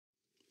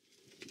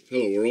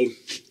Hello world,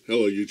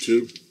 hello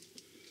YouTube,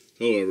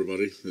 hello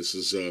everybody. This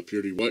is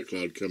Purity White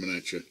Cloud coming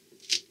at you,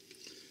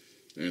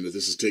 and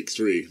this is take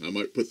 3. I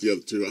might put the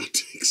other 2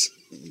 outtakes.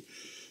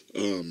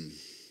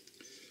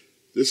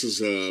 This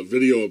is a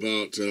video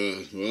about,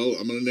 well,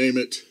 I'm going to name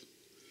it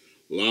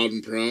Loud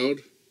and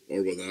Proud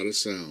or Without a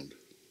Sound.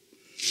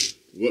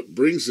 What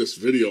brings this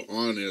video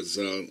on is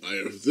I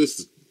have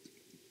this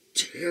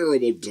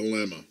terrible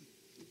dilemma,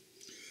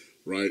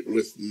 right,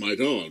 with my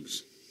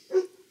dogs.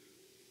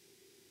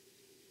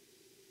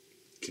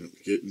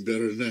 Getting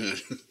better than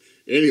that.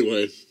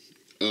 Anyway,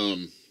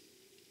 I'm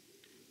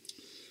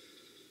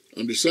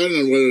deciding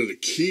on whether to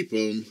keep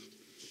them,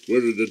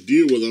 whether to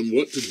deal with them,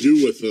 what to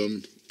do with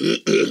them.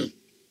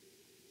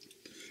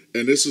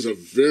 And this is and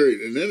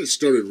then it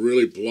started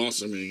really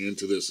blossoming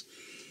into this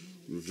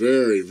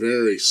very,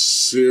 very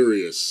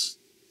serious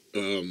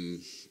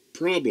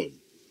problem,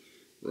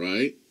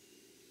 right?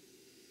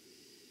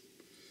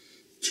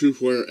 To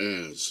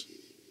whereas,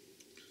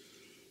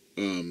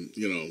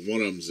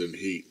 one of them's in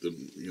heat,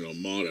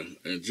 Mata,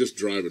 and just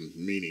driving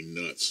Meanie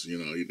nuts,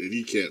 and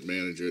he can't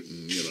manage it,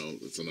 and,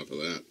 that's enough of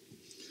that.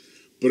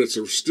 But it's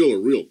still a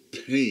real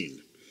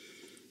pain,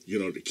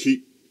 to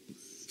keep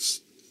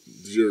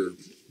your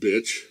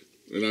bitch,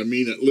 and I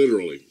mean it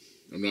literally.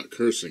 I'm not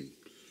cursing,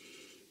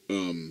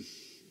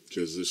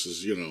 because this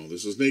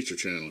is Nature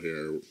Channel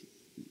here.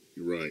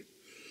 You're right.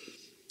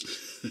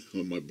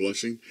 Am I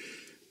blushing?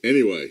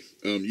 Anyway,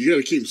 you got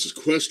to keep them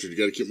sequestered. You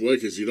got to keep them away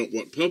because you don't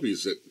want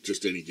puppies at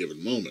just any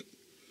given moment,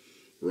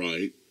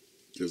 right?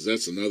 Because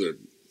that's another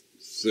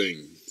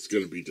thing that's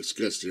going to be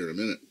discussed here in a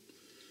minute.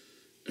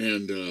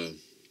 And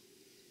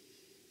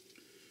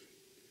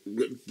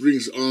it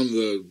brings on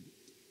the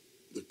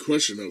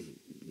question of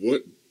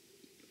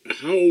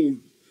how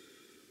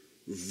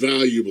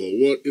valuable,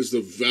 what is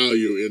the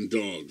value in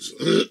dogs?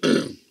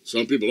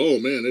 Some people, oh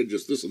man, they're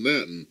just this and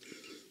that, and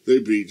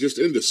they'd be just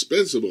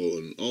indispensable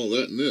and all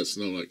that and this.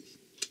 And I'm like,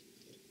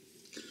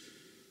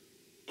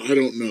 I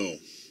don't know.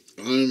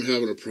 I'm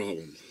having a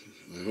problem.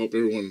 I hope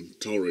everyone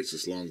tolerates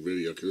this long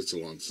video because it's a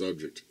long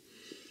subject.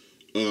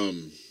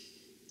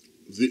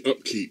 The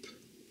upkeep,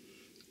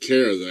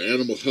 care, the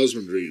animal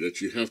husbandry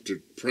that you have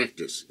to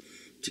practice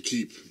to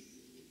keep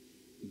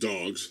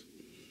dogs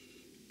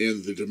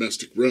in the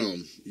domestic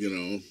realm,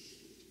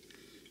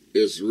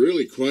 is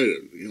really quite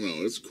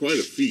it's quite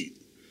a feat.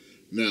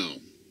 Now,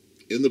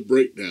 in the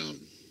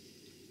breakdown,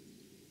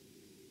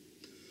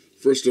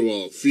 first of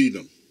all, feed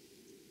them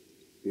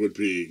would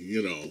be,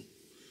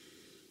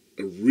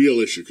 a real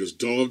issue because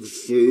dog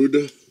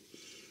food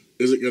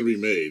isn't going to be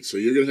made. So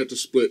you're going to have to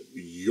split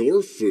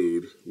your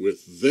food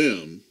with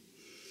them,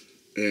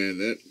 and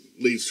that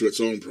leads to its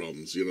own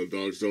problems.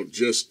 Dogs don't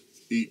just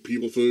eat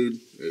people food.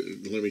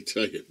 Let me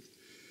tell you,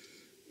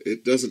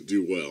 it doesn't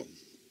do well.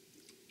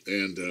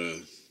 And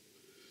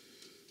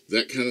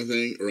that kind of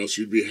thing, or else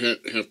you'd be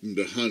having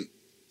to hunt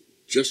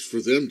just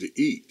for them to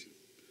eat.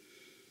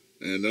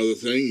 And another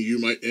thing, you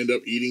might end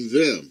up eating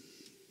them,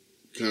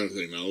 kind of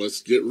thing. Now,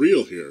 let's get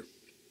real here.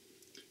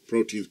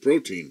 Protein's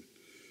protein.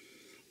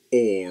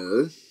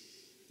 Or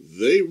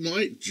they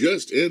might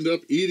just end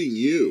up eating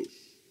you,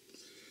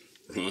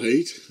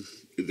 right?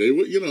 They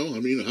would,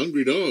 a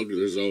hungry dog,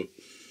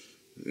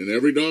 in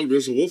every dog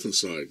there's a wolf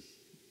inside,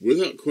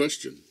 without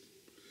question.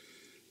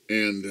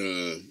 And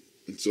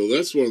so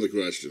that's one of the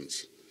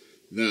questions.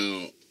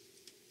 Now,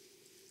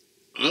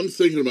 I'm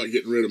thinking about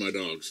getting rid of my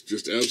dogs.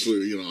 Just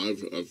absolutely,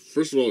 I've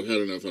first of all, I've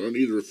had enough. I don't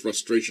need the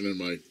frustration in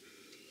my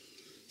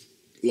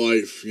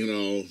life,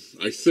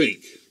 I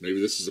think. Maybe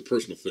this is a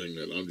personal thing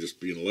that I'm just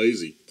being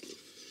lazy.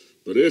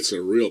 But it's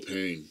a real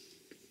pain.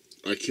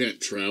 I can't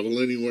travel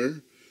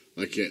anywhere.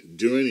 I can't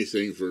do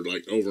anything for,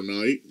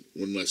 overnight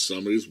unless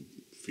somebody's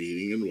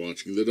feeding and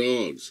watching the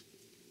dogs.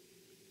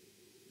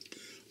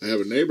 I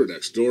have a neighbor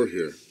next door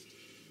here.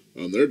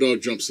 Their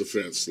dog jumps the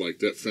fence like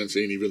that fence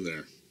ain't even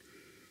there.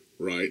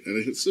 Right, and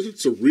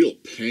it's a real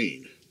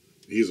pain.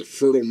 He's a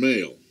fertile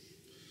male.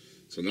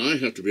 So now I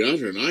have to be out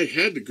here, and I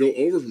had to go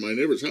over to my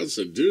neighbor's house and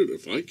said, dude,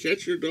 if I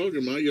catch your dog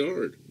in my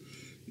yard,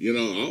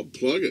 I'll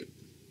plug it.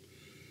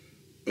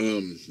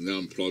 Now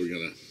I'm probably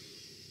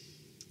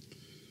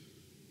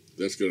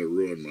that's gonna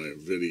ruin my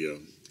video.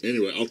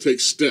 Anyway, I'll take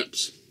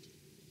steps.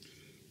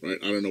 Right,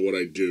 I don't know what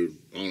I'd do,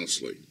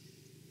 honestly.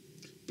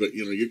 But,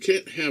 you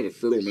can't have a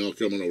fertile male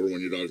coming over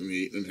when your dog's gonna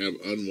eat and have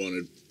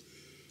unwanted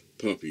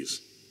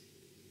puppies.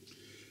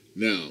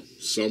 Now,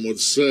 some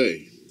would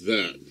say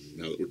that,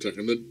 now that we're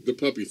talking the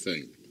puppy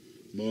thing,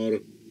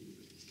 Mata,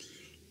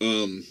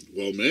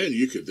 well, man,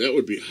 that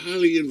would be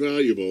highly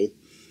invaluable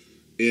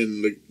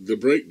in the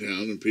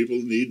breakdown, and people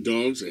need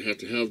dogs, they have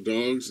to have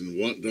dogs and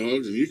want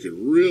dogs, and you could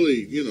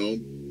really,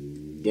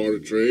 barter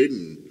trade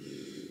and,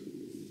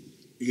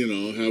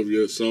 have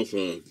yourself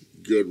a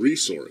good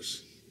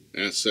resource,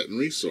 asset and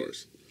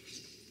resource.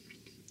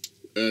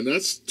 And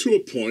that's to a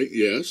point,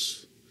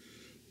 yes.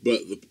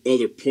 But the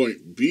other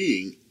point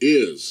being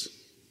is,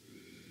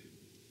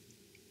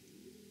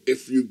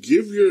 if you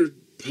give your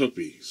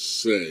puppy,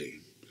 say,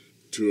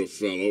 to a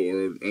fellow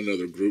or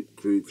another group,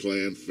 crew,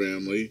 clan,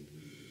 family,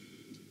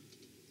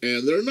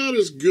 And they're not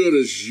as good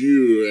as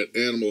you at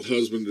animal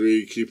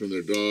husbandry, keeping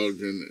their dog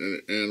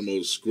and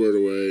animals squared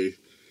away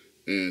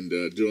and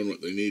doing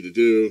what they need to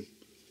do.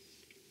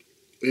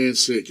 And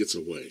say it gets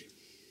away.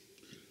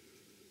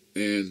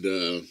 And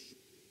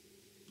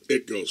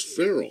it goes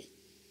feral.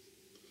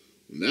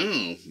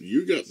 Now,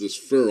 you got this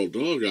feral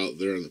dog out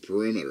there in the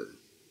perimeter.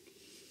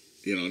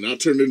 You know, now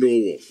turned into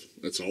a wolf.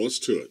 That's all it's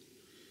to it.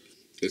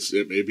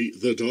 It may be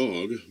the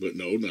dog, but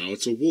no, now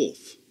it's a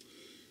wolf.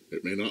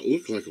 It may not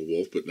look like a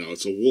wolf, but now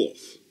it's a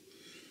wolf.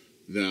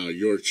 Now,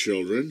 your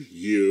children,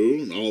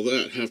 you, and all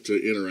that have to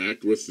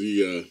interact with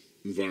the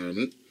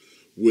environment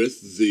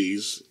with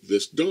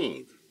this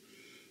dog.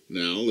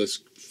 Now, let's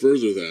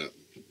further that.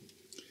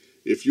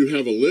 If you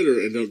have a litter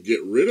and don't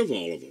get rid of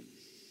all of them,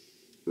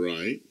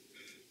 right,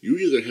 you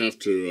either have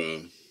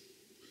to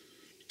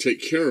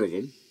take care of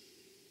them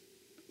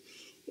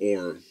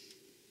or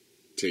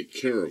take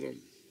care of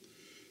them.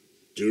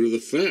 Due to the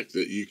fact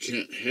that you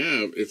can't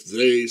have, if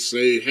they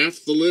say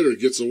half the litter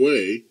gets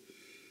away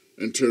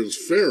and turns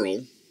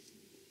feral,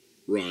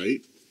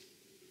 right,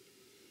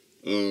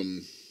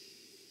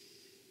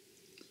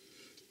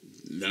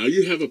 now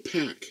you have a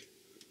pack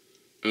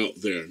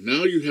out there.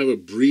 Now you have a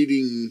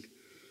breeding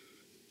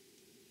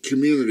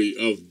community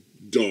of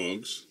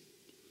dogs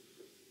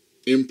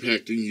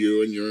impacting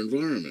you and your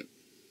environment.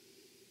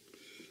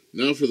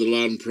 Now for the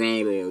loud and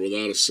proud or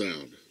without a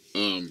sound.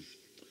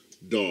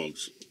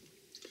 Dogs.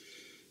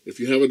 If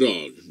you have a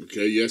dog,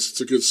 okay, yes, it's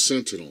a good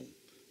sentinel.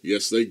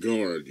 Yes, they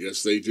guard.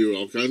 Yes, they do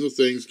all kinds of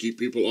things, keep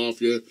people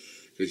off you,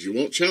 because you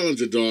won't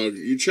challenge a dog.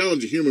 You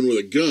challenge a human with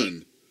a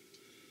gun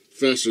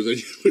faster than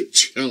you would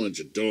challenge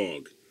a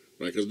dog,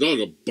 right? Because a dog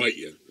will bite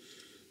you.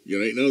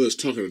 You ain't none of this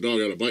talking a dog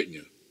out of biting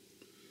you.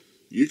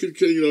 You could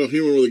kill, a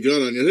human with a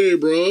gun on you. Hey,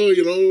 bro,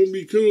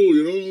 be cool,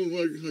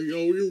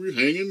 you're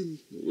hanging.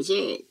 What's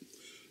up?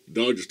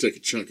 Dog just take a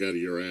chunk out of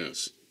your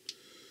ass.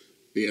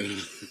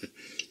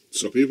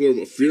 So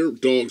people fear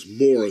dogs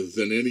more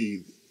than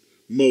anything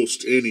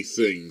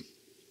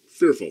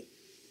fearful.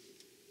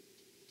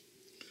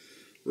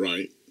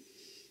 Right?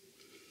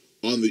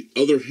 On the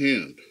other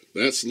hand,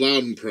 that's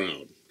loud and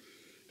proud.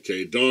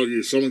 Okay, dog,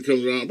 someone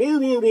comes around, blah,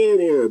 blah, blah,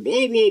 blah,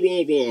 blah, blah,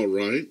 blah, blah,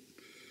 right?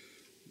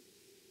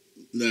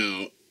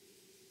 Now,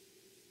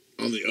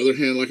 on the other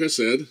hand, like I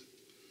said,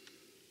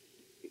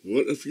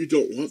 what if you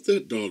don't want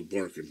that dog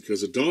barking?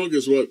 Because a dog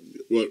is what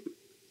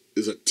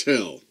is a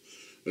tell.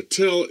 A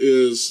tell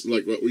is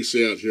like what we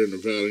say out here in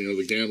Nevada,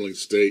 the gambling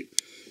state,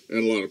 and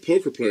a lot of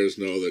poker players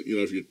know that,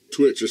 if you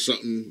twitch or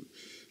something,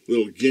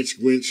 little ginch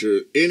gwinch or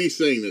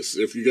anything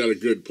if you got a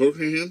good poker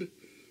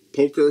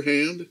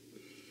hand,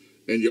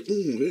 and you,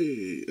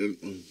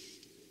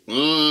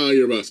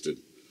 you're busted.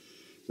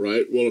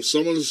 Right? Well, if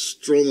someone's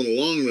strolling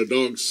along and a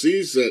dog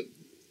sees that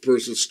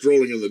person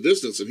strolling in the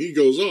distance and he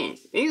goes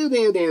off, bar,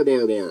 bar, bar,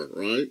 bar, bar,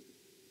 right?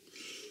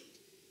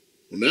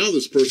 Well, now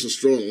this person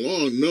strolling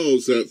along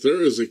knows that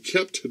there is a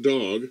kept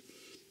dog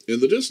in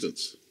the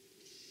distance.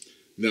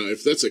 Now,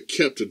 if that's a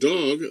kept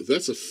dog,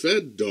 that's a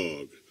fed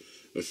dog.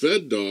 A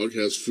fed dog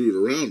has food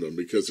around him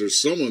because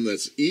there's someone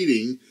that's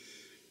keeping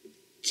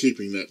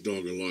that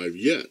dog alive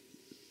yet.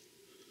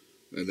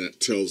 And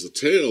that tells the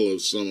tale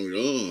of someone,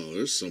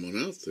 there's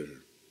someone out there.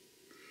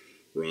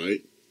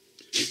 Right?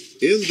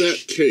 In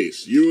that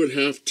case, you would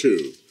have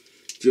to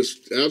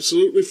just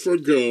absolutely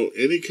forgo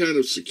any kind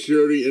of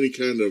security, any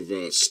kind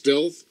of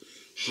stealth,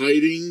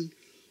 hiding,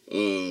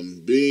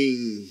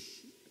 being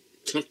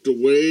tucked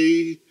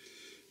away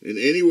in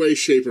any way,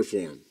 shape, or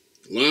form.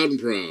 Loud and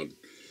proud.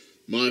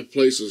 My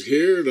place is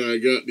here, and I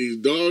got these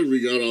dogs,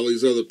 we got all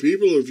these other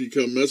people, if you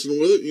come messing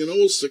with it,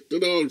 we'll sick the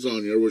dogs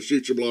on you, or we'll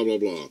shoot you, blah, blah,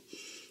 blah.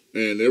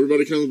 And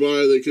everybody comes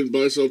by, they can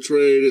buy, sell,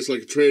 trade, it's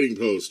like a trading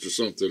post or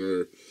something,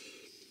 or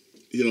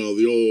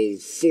the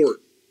old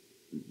fort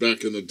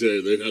back in the day.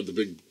 They'd have the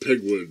big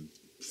pegwood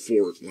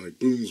fort, like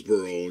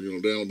Boonesboro,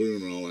 down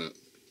Boone and all that.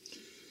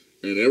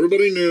 And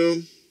everybody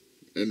knew,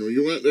 and when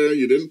you went there,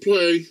 you didn't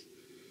play,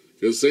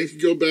 because things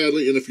could go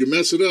badly, and if you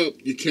mess it up,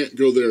 you can't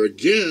go there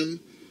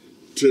again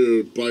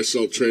to buy,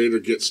 sell, trade, or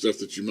get stuff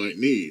that you might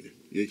need.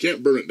 You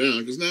can't burn it down,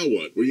 because now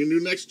what? What are you going to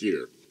do next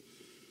year?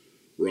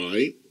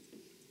 Right?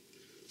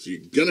 So you're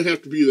going to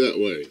have to be that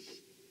way.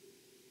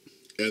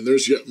 And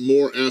there's yet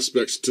more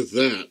aspects to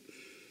that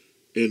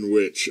in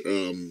which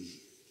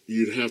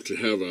you'd have to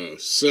have a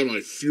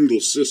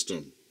semi-feudal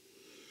system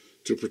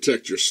to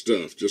protect your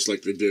stuff, just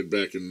like they did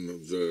back in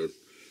the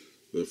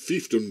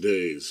fiefdom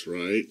days,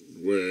 right?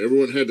 Where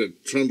everyone had to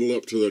trundle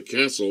up to the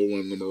castle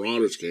when the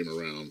marauders came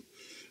around,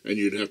 and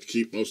you'd have to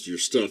keep most of your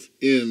stuff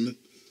in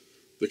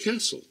the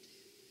castle.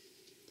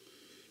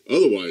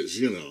 Otherwise,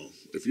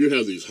 if you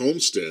have these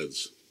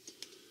homesteads,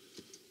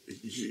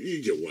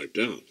 you get wiped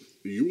out.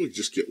 You will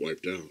just get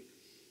wiped out.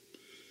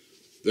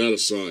 That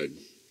aside.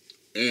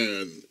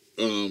 And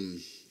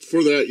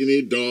for that, you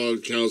need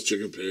dogs, cows,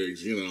 chicken,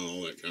 pigs,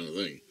 all that kind of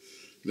thing.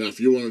 Now,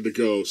 if you wanted to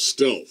go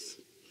stealth,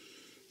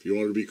 if you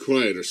wanted to be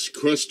quiet or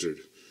sequestered,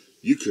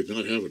 you could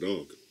not have a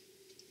dog.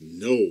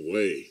 No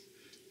way.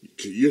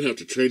 You'd have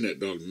to train that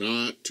dog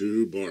not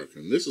to bark.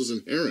 And this is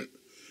inherent.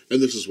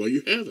 And this is why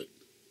you have it,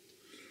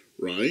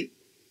 right?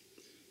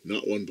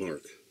 Not one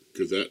bark,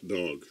 because that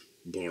dog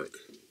bark.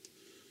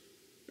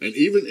 And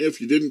even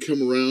if you didn't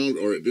come around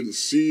or it didn't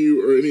see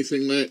you or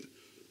anything like that,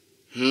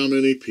 how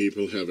many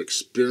people have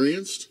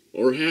experienced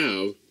or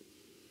have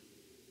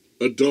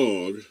a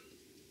dog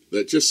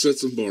that just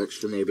sits and barks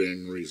for no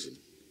dang reason,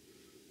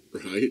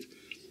 right?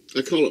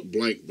 I call it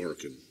blank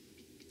barking.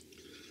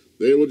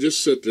 They will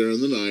just sit there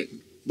in the night,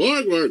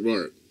 bark, bark,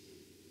 bark,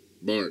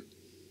 bark,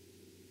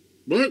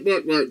 bark,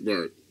 bark, bark,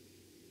 bark,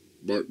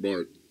 bark,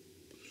 bark.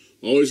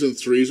 Always in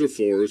 3s or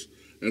 4s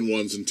and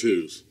 1s and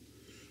 2s.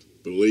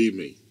 Believe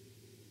me,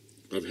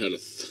 I've had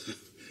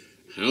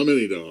how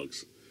many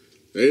dogs?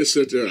 They just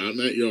sit there out in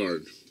that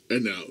yard,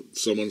 and now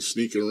someone's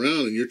sneaking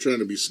around, and you're trying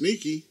to be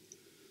sneaky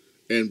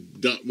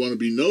and not want to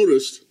be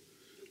noticed,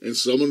 and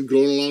someone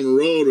going along the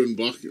road and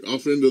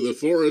off into the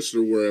forest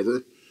or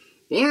wherever,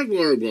 bark,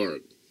 bark,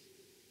 bark,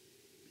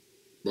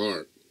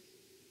 bark,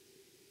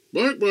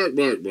 bark, bark,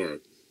 bark,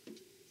 bark,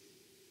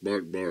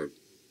 bark, bark.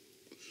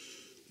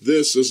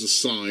 This is a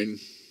sign,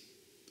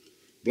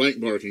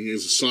 blank barking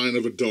is a sign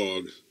of a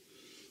dog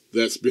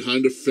that's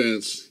behind a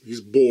fence,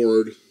 he's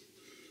bored,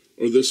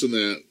 or this and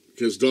that,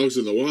 because dogs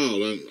in the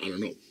wild, I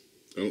don't know.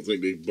 I don't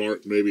think they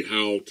bark, maybe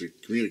howl to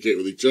communicate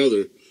with each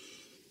other,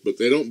 but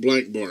they don't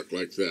blank bark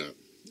like that.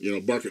 You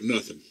know, bark at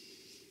nothing.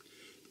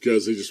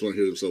 Because they just want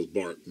to hear themselves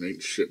bark, and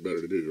ain't shit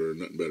better to do, or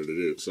nothing better to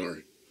do,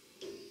 sorry.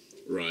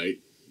 Right?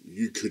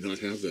 You could not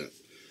have that.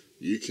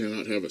 You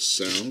cannot have a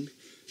sound,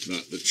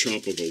 not the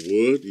chop of a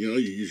wood, you know,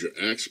 you use your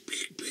axe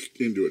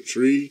into a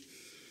tree,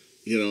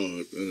 you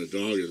know, and a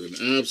dog is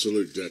an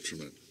absolute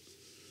detriment.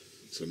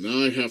 So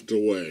now I have to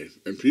weigh,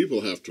 and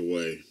people have to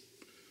weigh,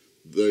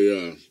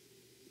 the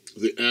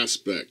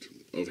aspect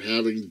of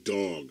having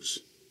dogs.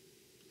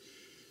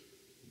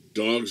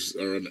 Dogs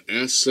are an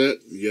asset,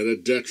 yet a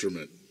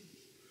detriment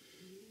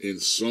in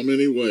so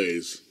many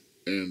ways,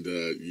 and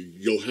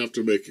you'll have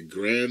to make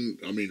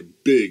a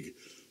big,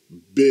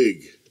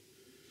 big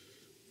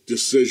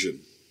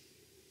decision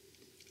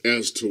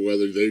as to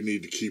whether they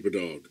need to keep a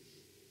dog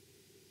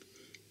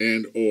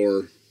and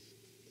or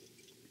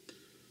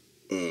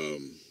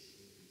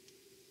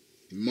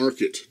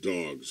market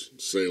dogs.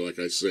 Say, like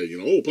I say, you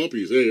know, oh,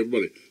 puppies, hey,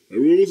 everyone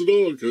wants a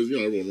dog, because, you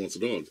know, everyone wants a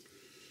dog.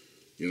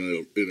 You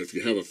know, and if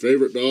you have a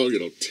favorite dog,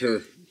 it'll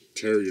tear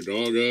your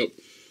dog up,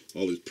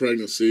 all these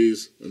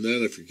pregnancies, and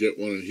then if you get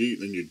one in heat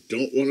and you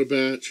don't want a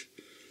batch,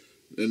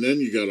 and then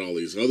you got all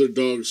these other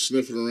dogs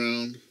sniffing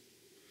around,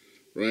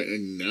 right?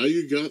 And now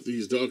you got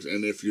these dogs,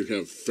 and if you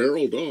have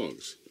feral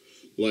dogs,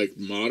 like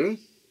Mata,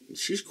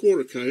 she's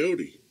quarter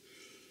coyote.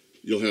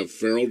 You'll have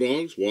feral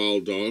dogs,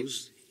 wild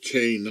dogs,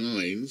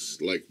 canines,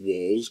 like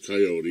wolves,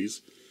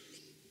 coyotes,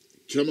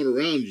 coming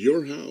around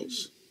your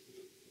house,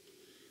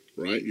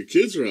 right? Your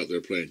kids are out there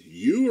playing.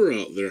 You are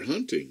out there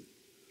hunting.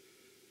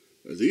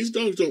 These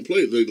dogs don't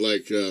play. They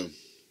like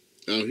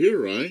out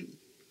here, right?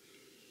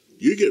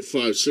 You get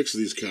 5, 6 of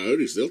these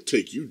coyotes, they'll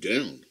take you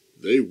down.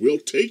 They will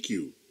take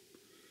you.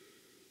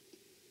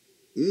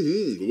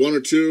 1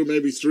 or 2,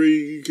 maybe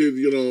 3, you could,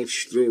 you know,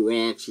 throw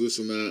rocks, this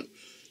and that.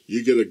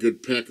 You get a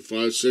good pack of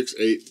 5, 6,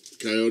 8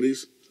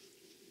 coyotes,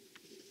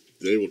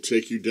 they will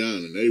take you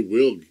down, and they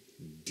will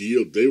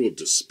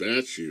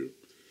dispatch you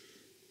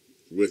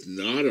with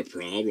not a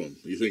problem.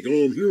 You think,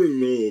 oh, I'm hearing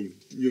them,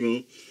 you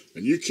know,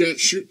 and you can't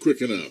shoot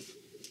quick enough.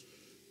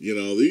 You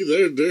know,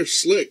 they're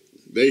slick.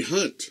 They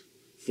hunt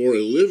for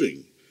a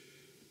living,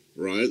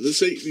 right?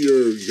 This ain't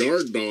your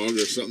yard dog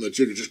or something that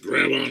you can just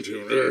grab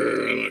onto and,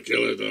 I'm gonna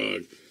kill a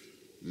dog.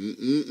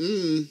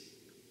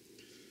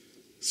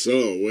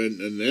 So,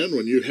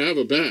 when you have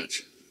a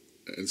batch,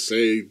 and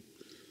say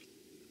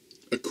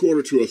a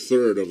quarter to a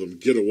third of them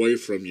get away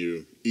from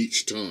you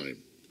each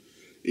time,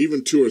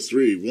 even 2 or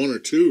 3, 1 or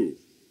 2,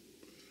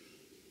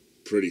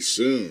 pretty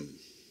soon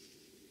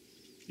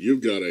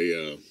you've got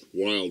a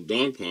wild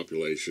dog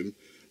population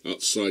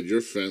outside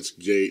your fence,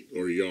 gate,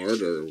 or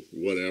yard, or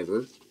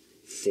whatever,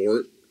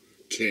 fort,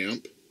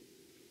 camp,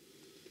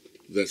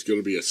 that's going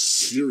to be a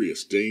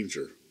serious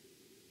danger.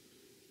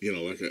 You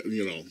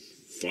know,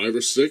 5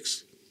 or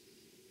 6,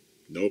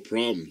 no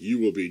problem. You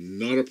will be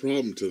not a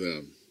problem to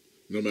them,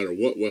 no matter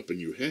what weapon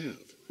you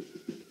have.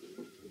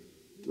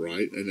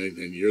 Right?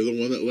 And you're the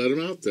one that let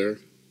them out there.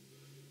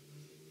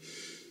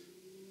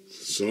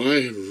 So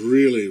I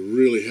really,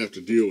 really have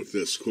to deal with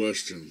this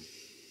question.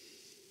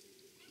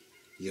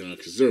 You know,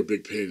 because they're a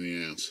big pain in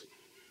the ass.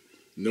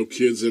 No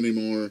kids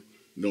anymore.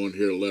 No one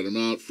here to let them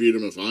out. Feed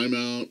them if I'm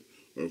out.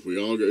 Or if we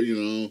all go, you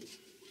know.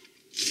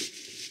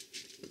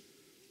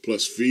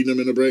 Plus feeding them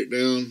in a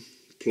breakdown.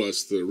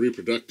 Plus the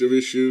reproductive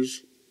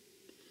issues.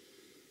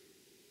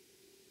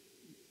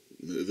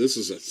 This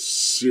is a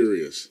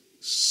serious,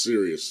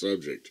 serious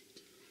subject.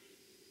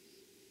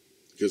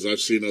 Because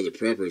I've seen other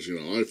preppers, you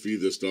know, I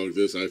feed this dog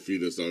this, I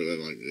feed this dog that.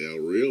 I'm like, yeah,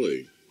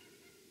 really?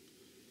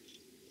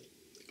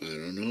 I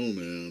don't know,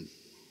 man.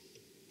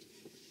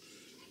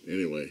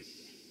 Anyway,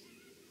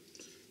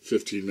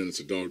 15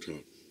 minutes of dog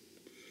talk.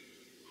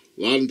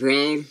 Loud and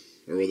proud,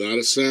 or without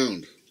a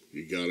sound,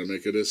 you gotta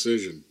make a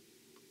decision.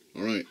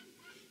 All right.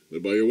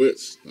 Live by your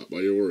wits, not by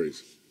your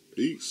worries.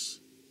 Peace.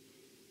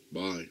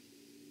 Bye.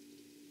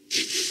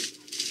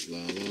 La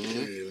la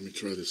la. Okay, let me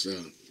try this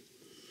out.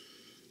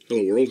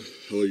 Hello world.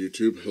 Hello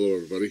YouTube. Hello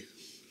everybody.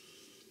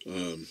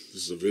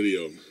 This is a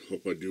video.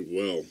 Hope I do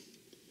well.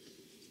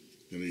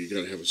 You know, you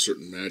gotta have a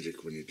certain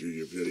magic when you do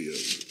your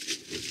videos.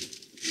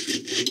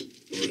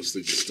 Or else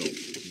they just don't,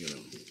 you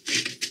know.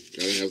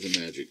 Gotta have the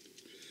magic.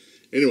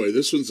 Anyway,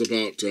 this one's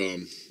about,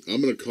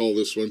 I'm gonna call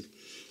this one,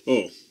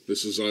 oh,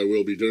 this is I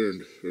Will Be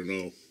Durned. Or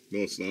no,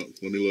 it's not.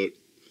 Let me look.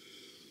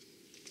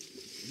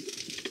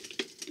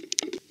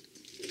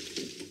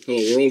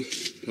 Hello world.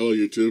 Hello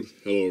YouTube.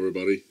 Hello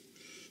everybody.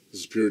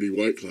 This is Purity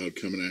White Cloud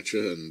coming at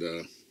you,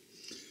 and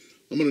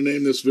I'm gonna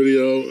name this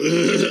video,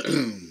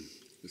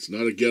 it's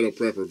not a ghetto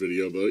prepper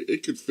video, but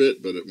it could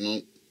fit, but it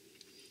won't.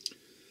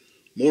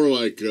 More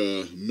like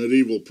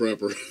medieval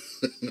prepper.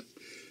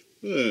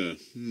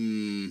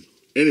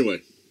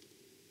 Anyway,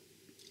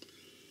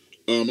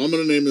 I'm going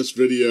to name this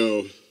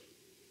video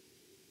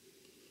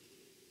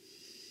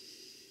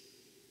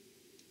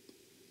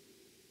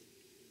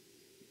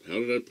how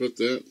did I put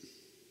that?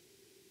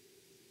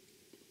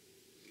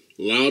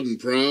 Loud and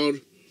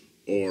Proud,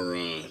 or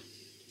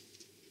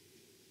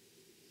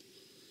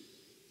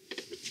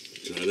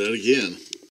try that again.